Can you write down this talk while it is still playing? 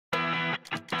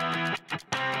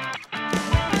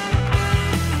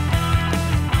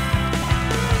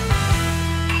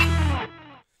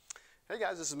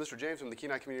guys, this is Mr. James from the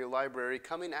Kenai Community Library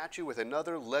coming at you with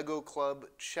another Lego Club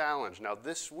challenge. Now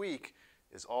this week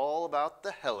is all about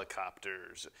the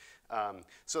helicopters.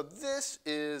 So this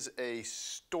is a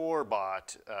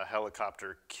store-bought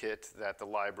helicopter kit that the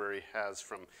library has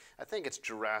from, I think it's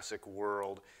Jurassic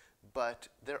World, but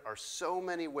there are so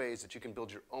many ways that you can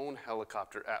build your own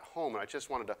helicopter at home, and I just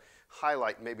wanted to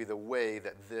highlight maybe the way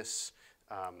that this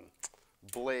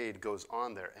blade goes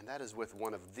on there, and that is with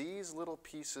one of these little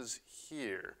pieces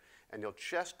here, and you'll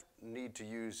just need to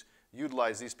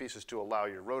utilize these pieces to allow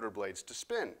your rotor blades to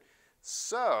spin.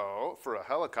 So for a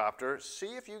helicopter,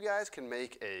 see if you guys can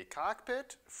make a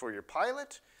cockpit for your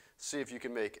pilot, see if you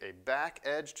can make a back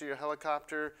edge to your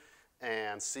helicopter,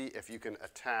 and see if you can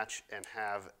attach and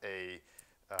have a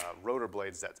rotor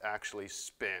blades that actually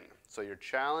spin. So your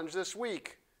challenge this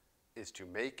week is to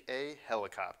make a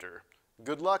helicopter.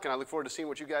 Good luck, and I look forward to seeing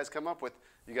what you guys come up with.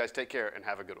 You guys take care and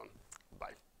have a good one.